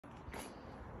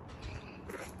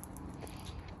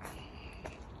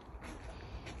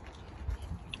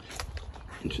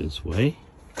entranceway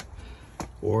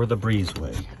or the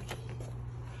breezeway.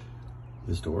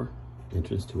 This door,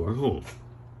 entrance to our home.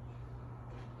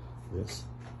 This,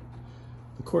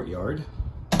 the courtyard.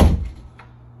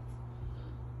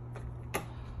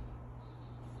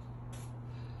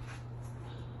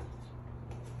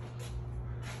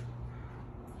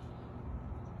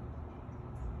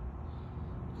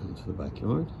 Into the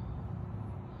backyard.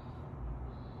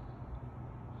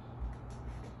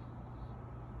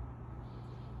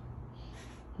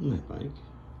 My bike.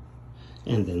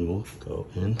 And then we'll go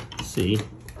and see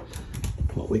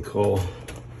what we call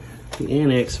the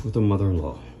annex with the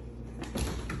mother-in-law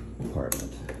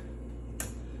apartment.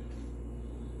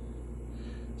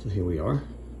 So here we are.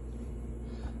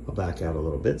 I'll back out a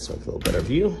little bit so I get a little better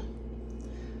view.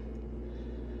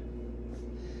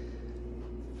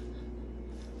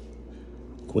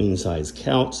 Queen size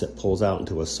couch that pulls out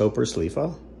into a sofa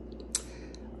sleeper.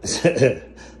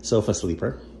 Sofa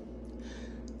sleeper.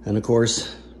 And of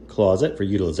course, closet for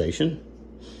utilization.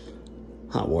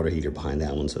 Hot water heater behind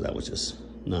that one, so that was just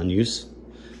non-use.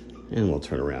 And we'll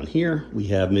turn around here. We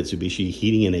have Mitsubishi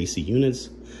heating and AC units,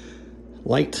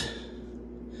 light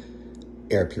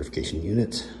air purification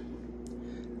unit,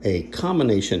 a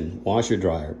combination washer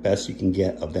dryer, best you can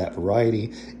get of that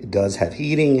variety. It does have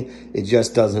heating, it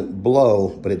just doesn't blow,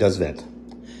 but it does vent.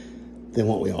 Then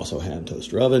what we also have,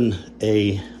 toaster oven,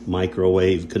 a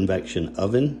microwave convection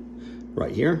oven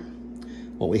right here.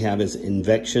 What we have is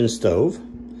induction stove.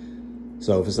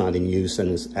 So if it's not in use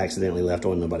and it's accidentally left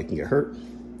on, nobody can get hurt.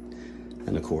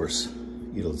 And of course,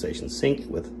 utilization sink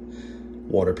with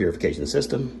water purification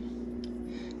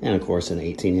system. And of course, an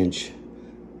 18-inch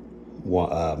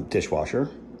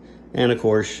dishwasher. And of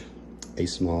course, a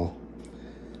small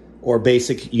or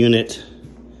basic unit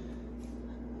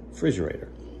refrigerator.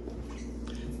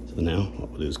 So now what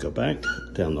we'll do is go back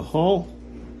down the hall.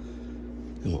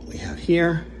 And what we have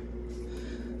here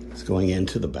is going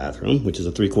into the bathroom, which is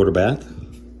a 3/4 bath.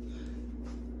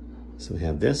 So we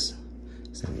have this,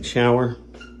 standing shower.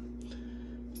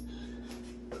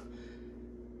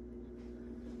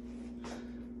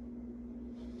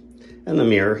 And the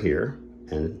mirror here.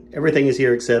 And everything is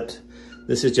here except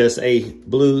this is just a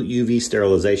blue UV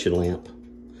sterilization lamp.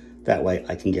 That way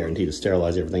I can guarantee to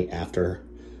sterilize everything after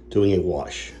doing a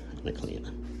wash and a clean.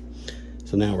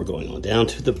 So now we're going on down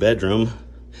to the bedroom,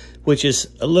 which is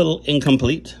a little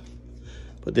incomplete,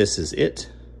 but this is it.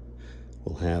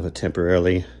 We'll have a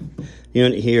temporarily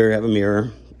unit here, have a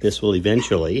mirror. This will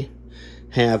eventually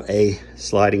have a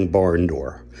sliding barn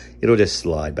door. It'll just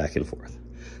slide back and forth.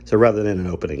 So rather than an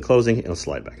opening and closing, it'll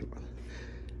slide back and forth.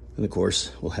 And of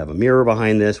course, we'll have a mirror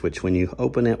behind this, which when you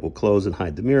open it, will close and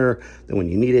hide the mirror. Then when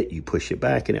you need it, you push it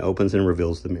back and it opens and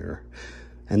reveals the mirror.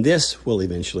 And this will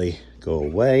eventually go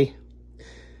away.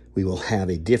 We will have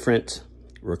a different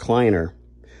recliner,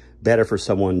 better for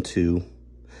someone to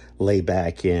lay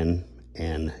back in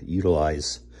and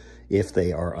utilize if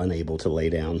they are unable to lay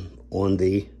down on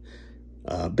the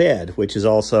bed, which is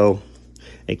also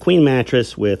a queen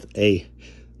mattress with a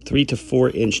 3 to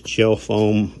 4 inch gel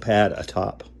foam pad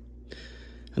atop.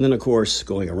 And then of course,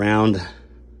 going around,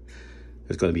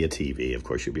 there's going to be a TV. Of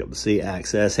course, you'll be able to see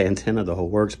access, antenna, the whole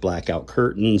works, blackout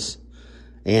curtains.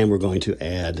 And we're going to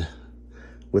add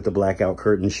with the blackout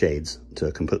curtain shades to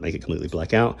make it completely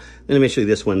blackout. Then eventually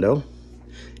this window.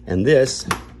 And this,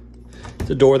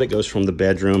 the door that goes from the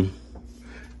bedroom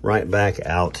right back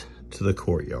out to the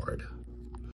courtyard.